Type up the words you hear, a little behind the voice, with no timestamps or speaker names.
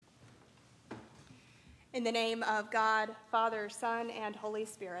In the name of God, Father, Son, and Holy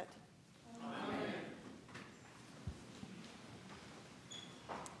Spirit.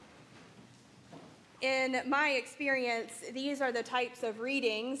 Amen. In my experience, these are the types of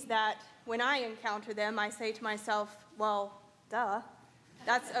readings that when I encounter them, I say to myself, well, duh.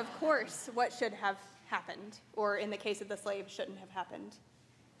 That's, of course, what should have happened, or in the case of the slave, shouldn't have happened.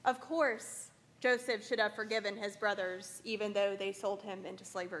 Of course, Joseph should have forgiven his brothers, even though they sold him into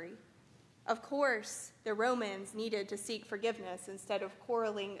slavery. Of course, the Romans needed to seek forgiveness instead of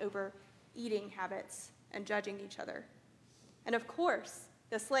quarreling over eating habits and judging each other. And of course,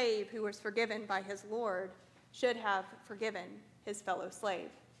 the slave who was forgiven by his Lord should have forgiven his fellow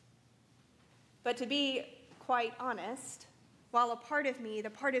slave. But to be quite honest, while the part of me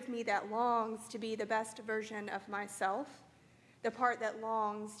that longs to be the best version of myself, the part that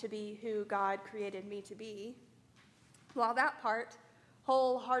longs to be who God created me to be, while that part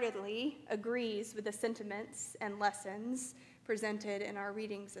wholeheartedly agrees with the sentiments and lessons presented in our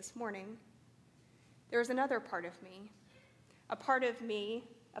readings this morning, there's another part of me, a part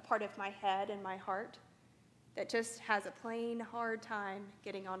of my head and my heart that just has a plain hard time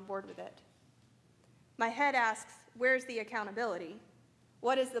getting on board with it. My head asks, where's the accountability?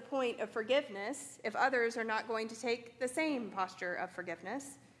 What is the point of forgiveness if others are not going to take the same posture of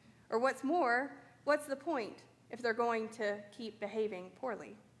forgiveness? Or what's more, what's the point if they're going to keep behaving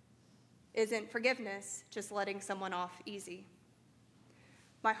poorly? Isn't forgiveness just letting someone off easy?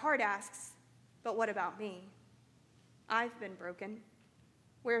 My heart asks, but what about me? I've been broken.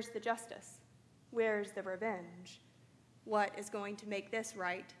 Where's the justice? Where's the revenge? What is going to make this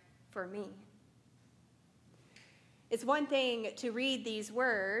right for me? It's one thing to read these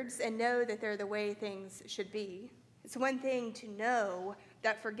words and know that they're the way things should be. It's one thing to know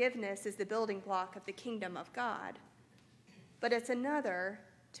that forgiveness is the building block of the kingdom of God. But it's another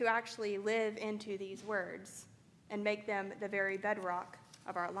to actually live into these words and make them the very bedrock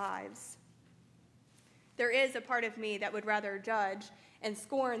of our lives. There is a part of me that would rather judge and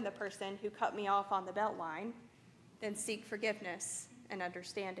scorn the person who cut me off on the beltline than seek forgiveness and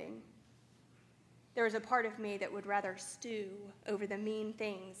understanding. There is a part of me that would rather stew over the mean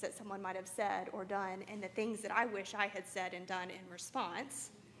things that someone might have said or done and the things that I wish I had said and done in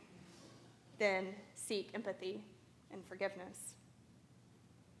response than seek empathy and forgiveness.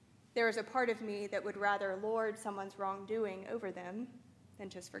 There is a part of me that would rather lord someone's wrongdoing over them than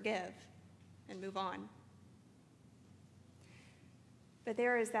just forgive and move on. But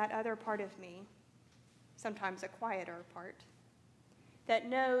there is that other part of me, sometimes a quieter part, that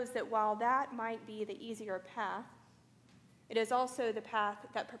knows that while that might be the easier path, it is also the path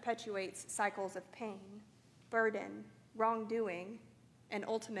that perpetuates cycles of pain, burden, wrongdoing, and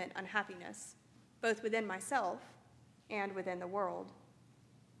ultimate unhappiness, both within myself and within the world.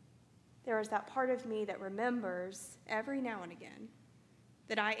 There is that part of me that remembers every now and again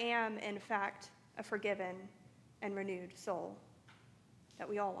that I am, in fact, a forgiven and renewed soul, that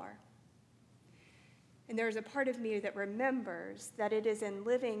we all are. And there is a part of me that remembers that it is in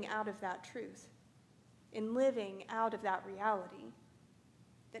living out of that truth, in living out of that reality,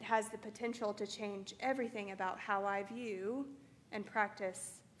 that has the potential to change everything about how I view and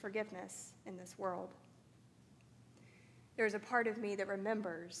practice forgiveness in this world. There is a part of me that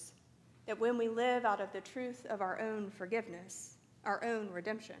remembers that when we live out of the truth of our own forgiveness, our own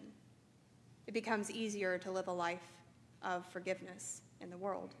redemption, it becomes easier to live a life of forgiveness in the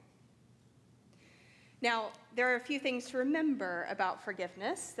world. Now, there are a few things to remember about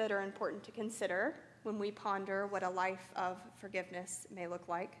forgiveness that are important to consider when we ponder what a life of forgiveness may look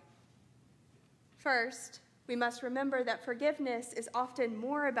like. First, we must remember that forgiveness is often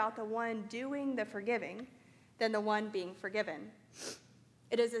more about the one doing the forgiving than the one being forgiven.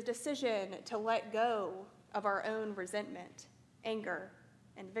 It is a decision to let go of our own resentment, anger,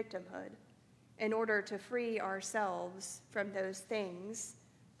 and victimhood in order to free ourselves from those things,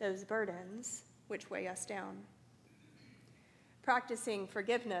 those burdens, which weigh us down. Practicing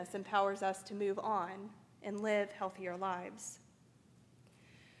forgiveness empowers us to move on and live healthier lives.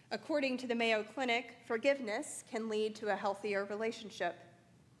 According to the Mayo Clinic, forgiveness can lead to a healthier relationship,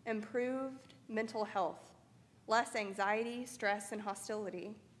 improved mental health, less anxiety, stress, and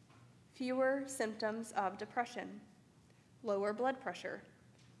hostility, fewer symptoms of depression, lower blood pressure,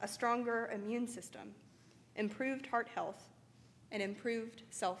 a stronger immune system, improved heart health, and improved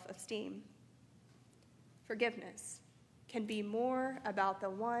self-esteem. Forgiveness can be more about the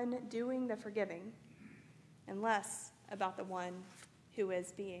one doing the forgiving and less about the one who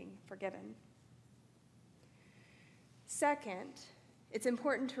is being forgiven. Second, it's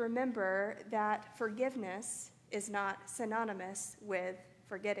important to remember that forgiveness is not synonymous with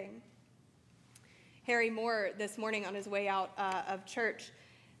forgetting. Harry Moore, this morning on his way out of church,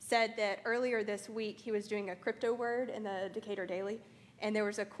 said that earlier this week he was doing a crypto word in the Decatur Daily, and there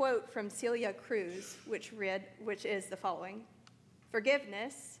was a quote from Celia Cruz, which is the following: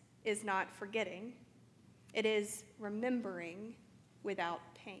 "Forgiveness is not forgetting, it is remembering without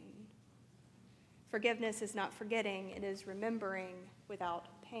pain." Forgiveness is not forgetting, it is remembering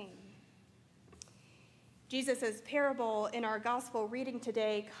without pain. Jesus' parable in our gospel reading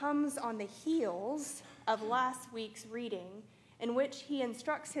today comes on the heels of last week's reading, in which he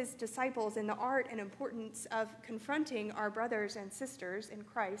instructs his disciples in the art and importance of confronting our brothers and sisters in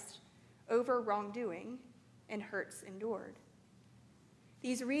Christ over wrongdoing and hurts endured.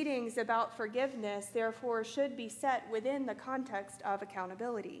 These readings about forgiveness, therefore, should be set within the context of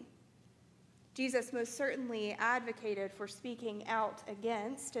accountability. Jesus most certainly advocated for speaking out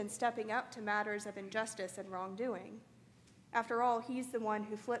against and stepping up to matters of injustice and wrongdoing. After all, he's the one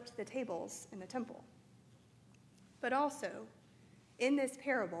who flipped the tables in the temple. But also, in this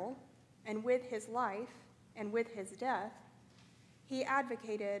parable, and with his life and with his death, he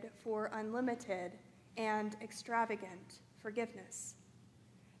advocated for unlimited and extravagant forgiveness,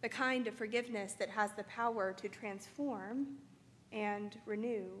 the kind of forgiveness that has the power to transform and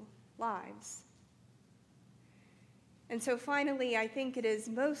renew lives. And so finally, I think it is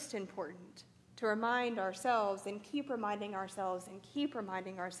most important to remind ourselves and keep reminding ourselves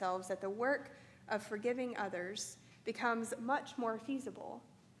that the work of forgiving others becomes much more feasible,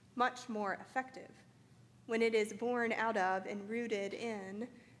 much more effective, when it is born out of and rooted in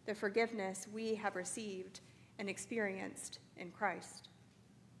the forgiveness we have received and experienced in Christ.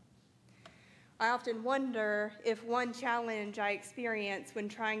 I often wonder if one challenge I experience when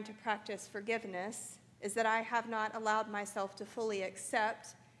trying to practice forgiveness is that I have not allowed myself to fully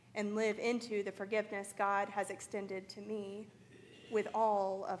accept and live into the forgiveness God has extended to me with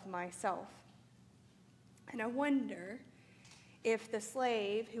all of myself. And I wonder if the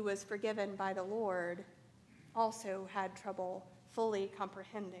slave who was forgiven by the Lord also had trouble fully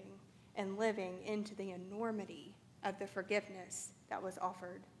comprehending and living into the enormity of the forgiveness that was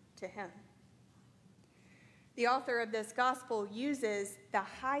offered to him. The author of this gospel uses the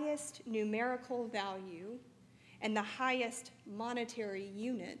highest numerical value and the highest monetary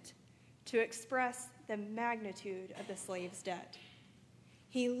unit to express the magnitude of the slave's debt.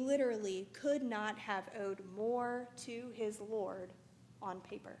 He literally could not have owed more to his Lord on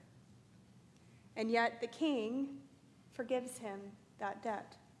paper. And yet the king forgives him that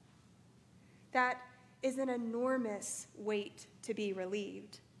debt. That is an enormous weight to be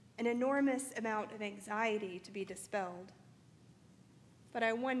relieved, an enormous amount of anxiety to be dispelled. But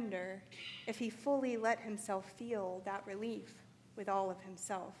I wonder if he fully let himself feel that relief with all of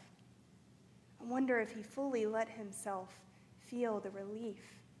himself. I wonder if he fully let himself feel the relief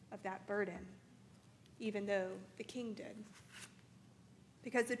of that burden, even though the king did.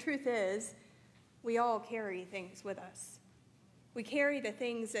 Because the truth is, we all carry things with us. We carry the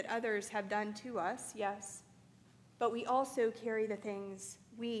things that others have done to us, yes, but we also carry the things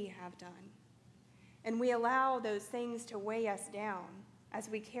we have done. And we allow those things to weigh us down as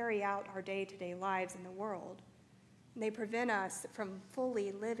we carry out our day-to-day lives in the world. And they prevent us from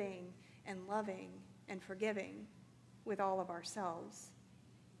fully living and loving and forgiving with all of ourselves.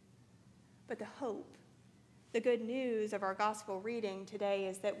 But the hope, the good news of our gospel reading today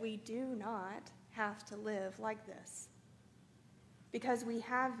is that we do not have to live like this, because we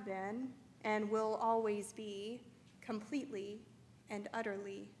have been and will always be completely and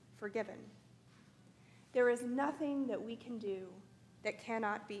utterly forgiven. There is nothing that we can do that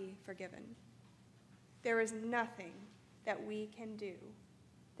cannot be forgiven. There is nothing that we can do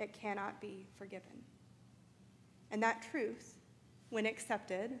that cannot be forgiven. And that truth, when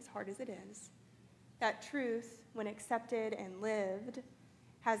accepted, as hard as it is, that truth, when accepted and lived,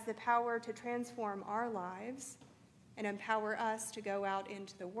 has the power to transform our lives and empower us to go out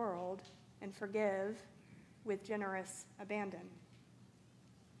into the world and forgive with generous abandon.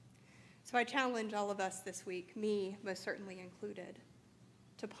 So I challenge all of us this week, me most certainly included,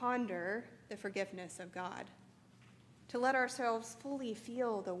 to ponder the forgiveness of God, to let ourselves fully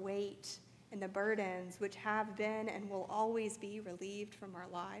feel the weight and the burdens which have been and will always be relieved from our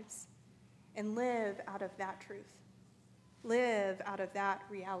lives, and live out of that truth, live out of that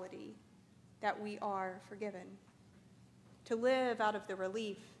reality that we are forgiven, to live out of the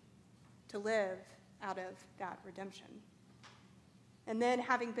relief, to live out of that redemption. And then,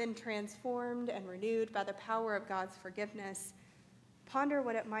 having been transformed and renewed by the power of God's forgiveness, ponder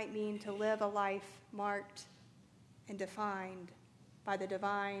what it might mean to live a life marked and defined by the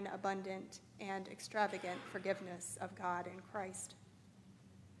divine, abundant, and extravagant forgiveness of God in Christ.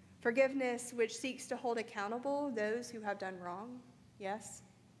 Forgiveness which seeks to hold accountable those who have done wrong, yes.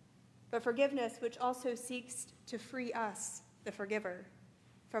 But forgiveness which also seeks to free us, the forgiver,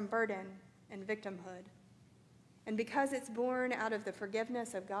 from burden and victimhood. And because it's born out of the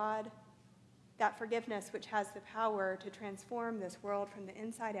forgiveness of God, that forgiveness which has the power to transform this world from the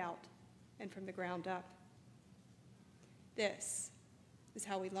inside out and from the ground up. This is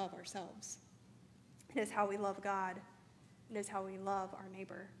how we love ourselves. It is how we love God. It is how we love our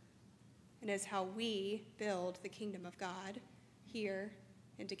neighbor. It is how we build the kingdom of God here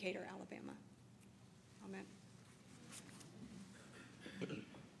in Decatur, Alabama. Amen.